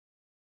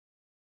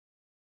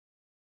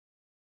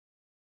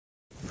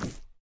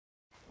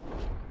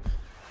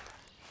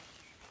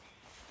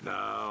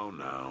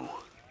now.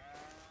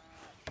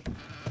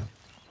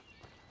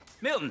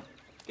 Milton,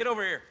 get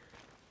over here.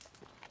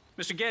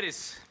 Mr.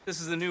 Geddes,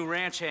 this is the new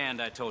ranch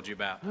hand I told you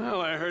about.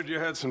 Well, I heard you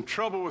had some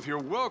trouble with your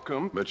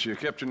welcome, but you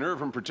kept your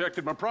nerve and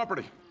protected my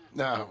property.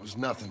 No, it was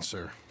nothing,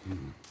 sir.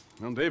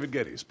 I'm David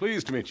Geddes.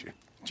 Pleased to meet you.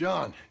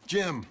 John,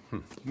 Jim,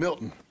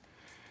 Milton.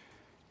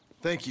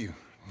 Thank you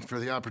for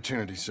the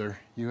opportunity, sir.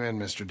 You and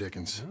Mr.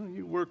 Dickens. Well,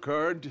 you work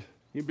hard.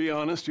 You be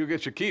honest, you'll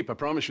get your keep. I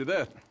promise you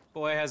that.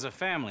 Boy has a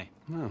family.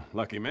 Oh,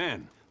 lucky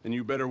man. Then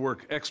you better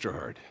work extra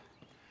hard.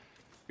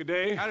 Good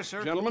day, Howdy,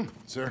 sir. gentlemen.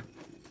 Sir?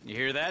 You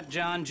hear that,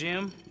 John,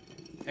 Jim?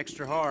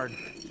 Extra hard.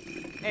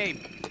 Hey,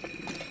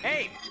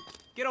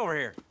 get over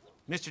here.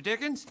 Mr.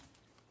 Dickens?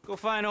 Go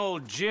find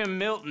old Jim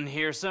Milton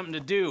here something to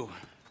do.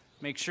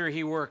 Make sure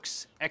he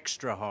works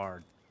extra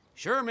hard.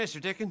 Sure, Mr.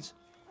 Dickens.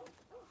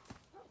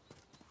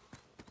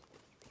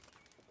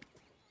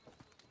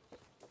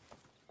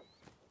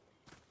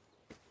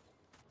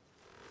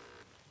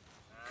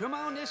 Come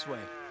on this way.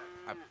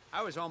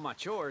 I was on my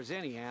chores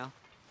anyhow.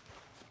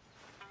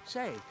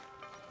 Say,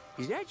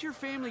 is that your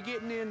family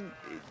getting in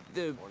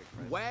the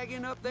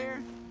wagon up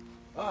there?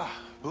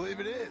 Believe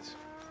it is.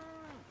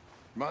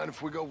 Mind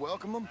if we go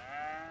welcome them?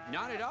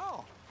 Not at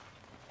all.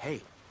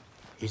 Hey,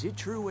 is it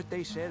true what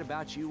they said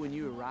about you when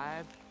you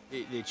arrived?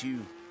 That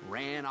you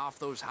ran off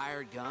those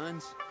hired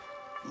guns?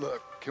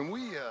 Look, can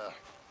we,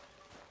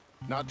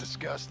 not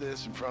discuss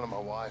this in front of my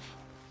wife?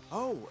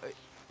 Oh,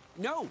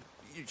 no,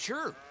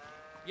 sure.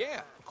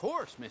 Yeah, of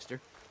course, mister.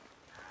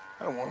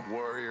 I don't want to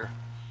worry her.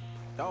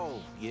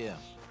 Oh, yeah.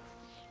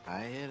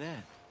 I hear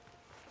that.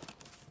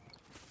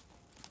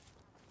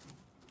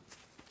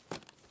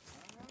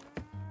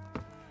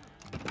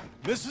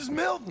 Mrs.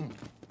 Milton!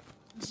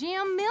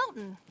 Jim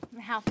Milton.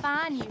 How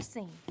fine you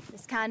seem.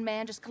 This kind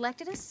man just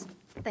collected us.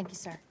 Thank you,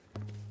 sir.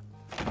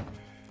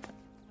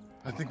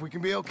 I think we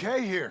can be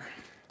okay here.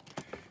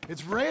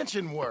 It's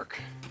ranching work.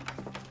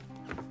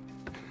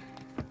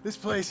 This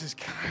place is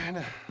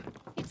kinda...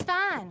 It's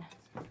fine.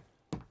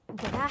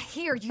 But I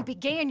hear you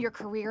began your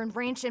career in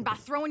ranching by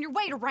throwing your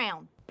weight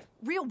around.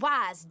 Real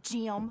wise,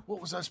 Jim.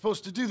 What was I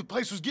supposed to do? The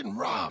place was getting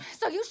robbed.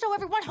 So you show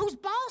everyone who's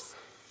boss?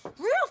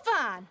 Real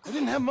fine. I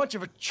didn't have much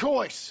of a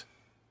choice.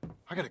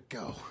 I gotta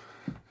go.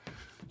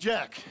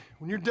 Jack,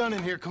 when you're done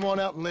in here, come on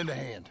out and lend a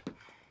hand.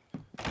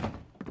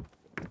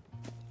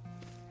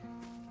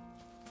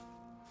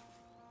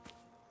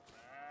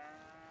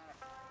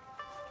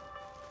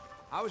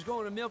 I was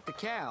going to milk the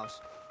cows.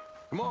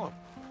 Come on,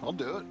 I'll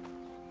do it.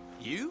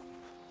 You?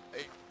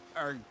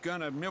 Are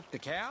gonna milk the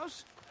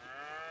cows?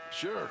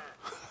 Sure.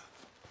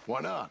 Why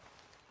not?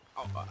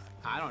 Oh,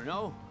 I don't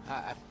know.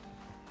 I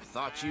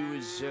thought you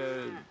was,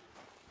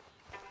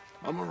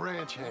 I'm a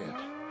ranch hand.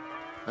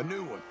 A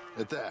new one,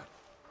 at that.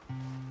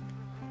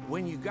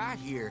 When you got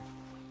here,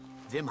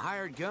 them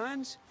hired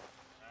guns?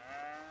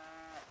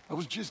 I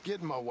was just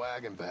getting my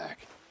wagon back.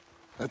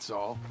 That's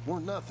all.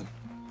 Weren't nothing.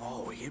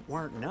 Oh, it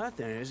weren't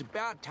nothing. It was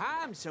about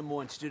time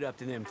someone stood up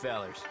to them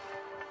fellers.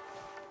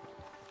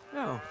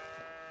 No.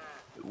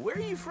 Where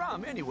are you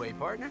from, anyway,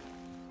 partner?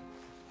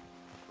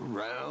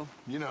 Around,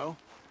 you know.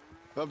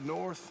 Up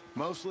north,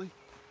 mostly.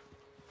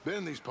 Been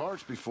in these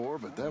parts before,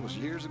 but that was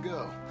years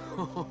ago.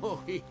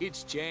 Oh,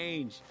 it's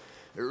changed.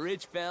 The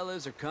rich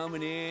fellas are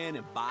coming in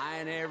and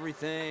buying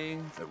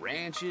everything, the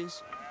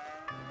ranches.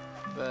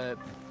 But,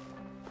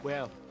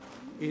 well,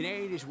 it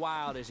ain't as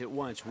wild as it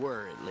once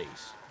were, at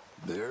least.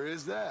 There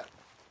is that.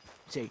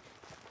 Say,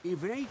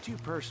 if it ain't too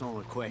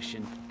personal a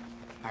question,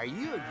 are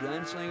you a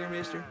gunslinger,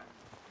 mister?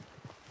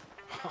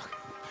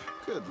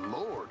 Good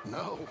Lord,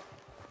 no.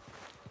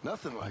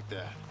 Nothing like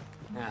that.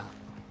 No.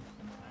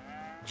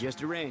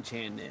 Just a ranch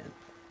hand, then.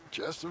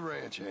 Just a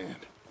ranch hand.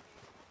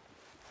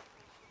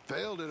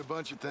 Failed at a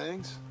bunch of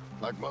things,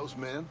 like most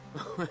men.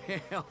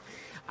 Well,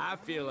 I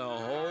feel a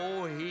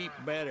whole heap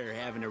better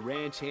having a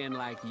ranch hand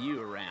like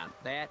you around.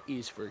 That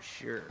is for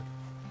sure.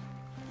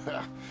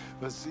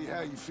 Let's see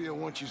how you feel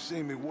once you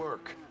see me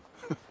work.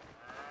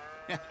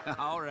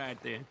 All right,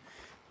 then.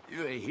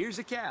 Here's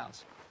the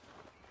cows.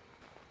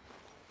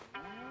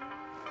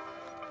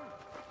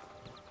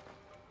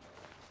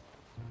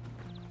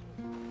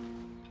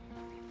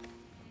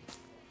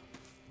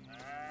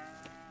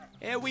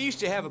 Yeah, we used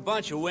to have a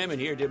bunch of women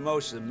here did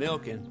most of the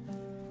milking.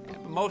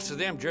 But most of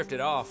them drifted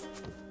off.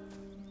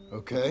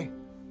 Okay.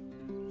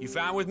 You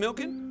fine with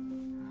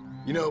milking?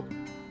 You know,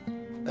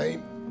 I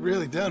ain't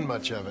really done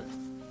much of it.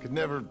 Could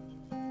never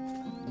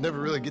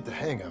really get the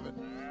hang of it.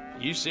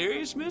 You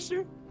serious,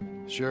 mister?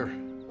 Sure.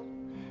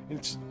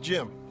 It's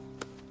Jim.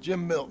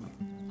 Jim Milton.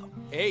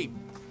 Hey,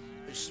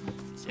 sit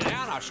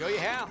down, I'll show you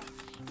how.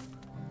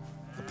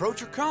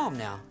 Approach her calm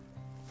now.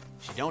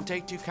 She don't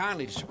take too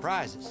kindly to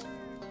surprises.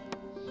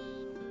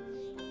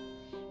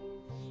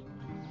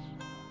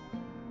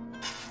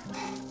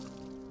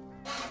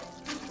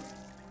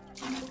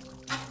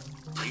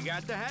 You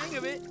got the hang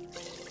of it.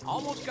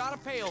 Almost got a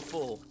pail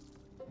full.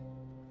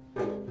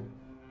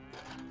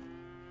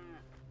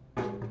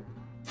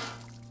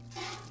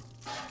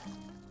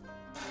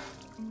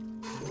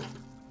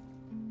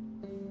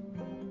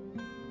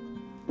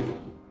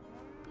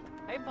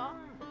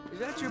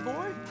 that your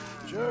boy?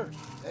 Sure.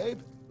 Abe,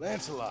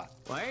 Lancelot.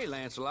 Well, hey,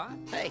 Lancelot.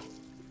 Hey,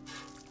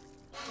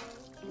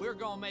 We're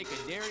gonna make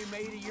a dairy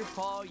maid of your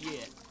paw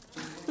yet.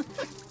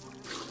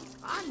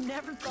 I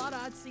never thought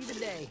I'd see the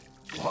day.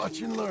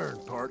 Watch and learn,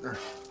 partner.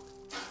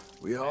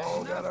 We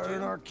all gotta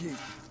earn our keep.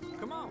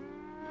 Come on.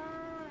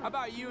 How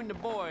about you and the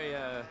boy,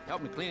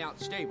 help me clean out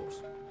the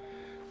stables?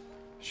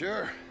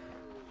 Sure.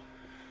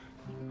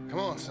 Come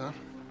on, son.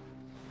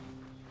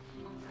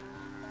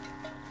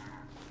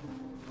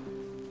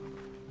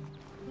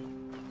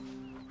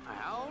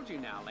 How old you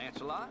now,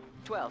 Lancelot?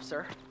 12,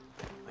 sir.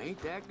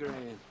 Ain't that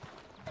grand.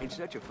 It's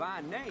such a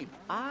fine name.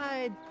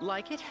 I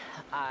like it.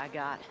 I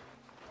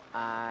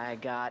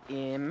got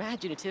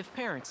imaginative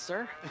parents,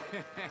 sir.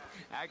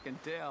 I can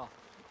tell.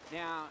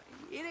 Now,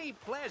 it ain't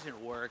pleasant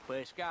work, but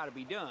it's gotta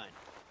be done.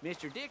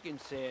 Mr.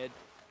 Dickens said,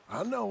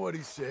 I know what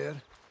he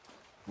said.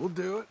 We'll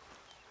do it.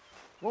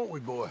 Won't we,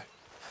 boy?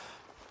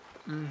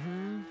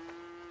 Mm-hmm.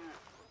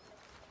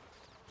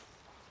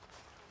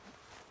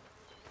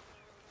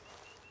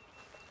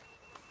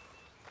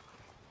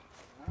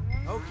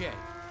 okay.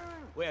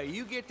 Well,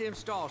 you get them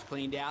stalls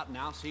cleaned out, and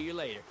I'll see you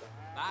later.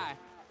 Bye.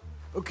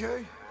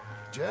 Okay,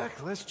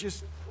 Jack, let's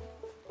just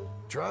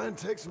try and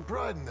take some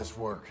pride in this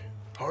work,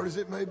 hard as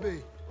it may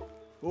be.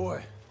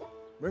 Boy,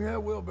 bring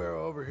that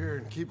wheelbarrow over here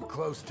and keep it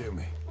close to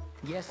me.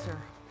 Yes, sir.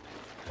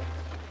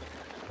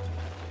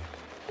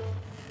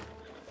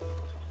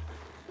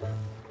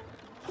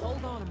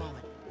 Hold on a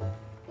moment.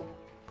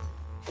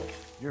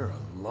 You're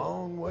a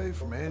long way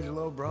from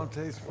Angelo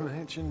Bronte's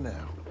mansion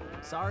now.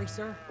 Sorry,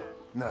 sir.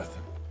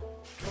 Nothing.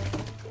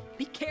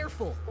 Be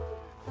careful.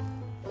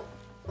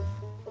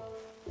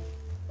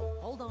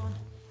 Hold on.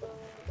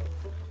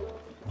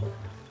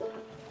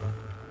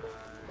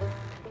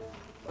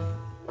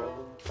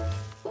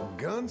 From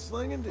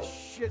gunslinging to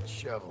shit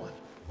shoveling.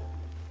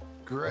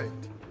 Great.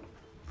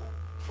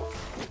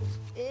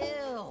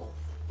 Ew.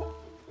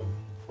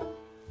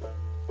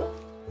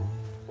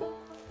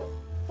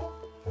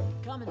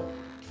 Coming.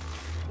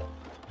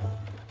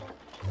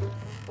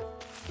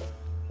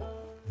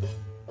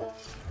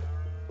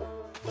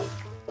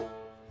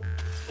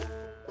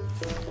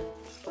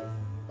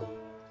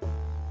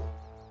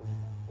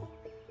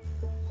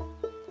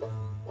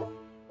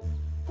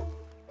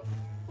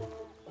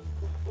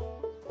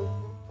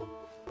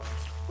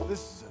 This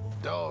is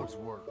a dog's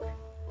work.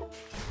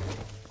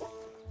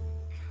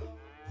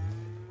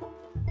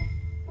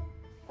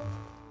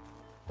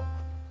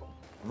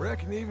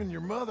 Reckon even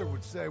your mother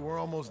would say we're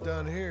almost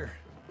done here.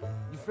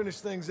 You finish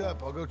things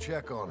up, I'll go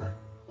check on her.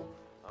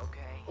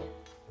 Okay.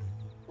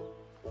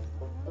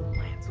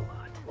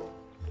 Lancelot.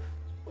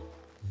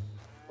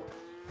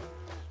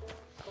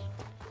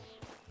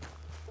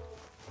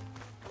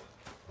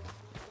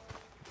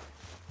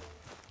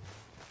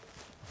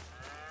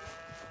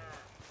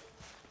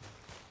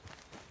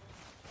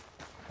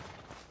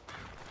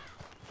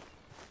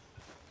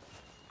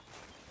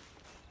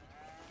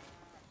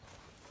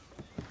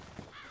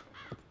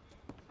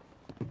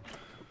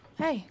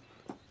 Hey,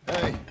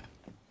 Hey,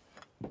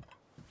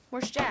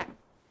 where's Jack?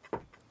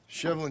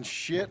 shoveling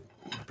shit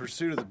in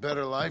pursuit of the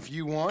better life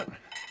you want?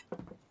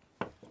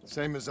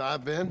 Same as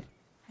I've been?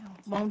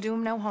 Won't do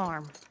him no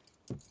harm.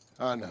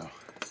 I know.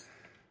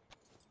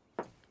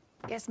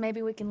 Guess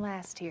maybe we can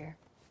last here.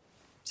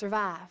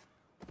 Survive.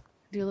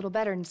 Do a little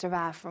better than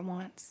survive for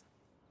once.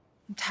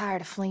 I'm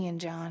tired of fleeing,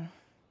 John.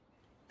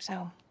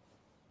 So,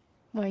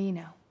 well, you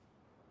know.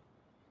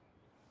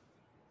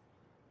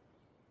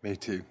 Me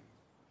too.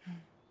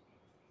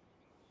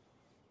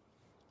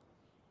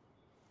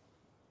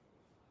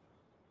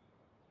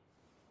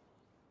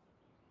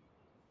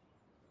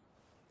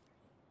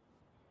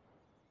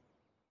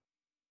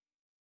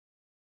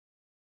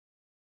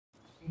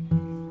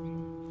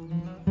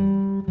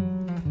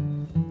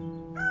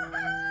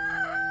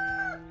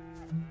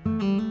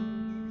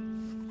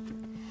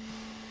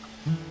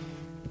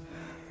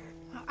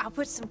 I'll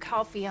put some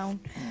coffee on.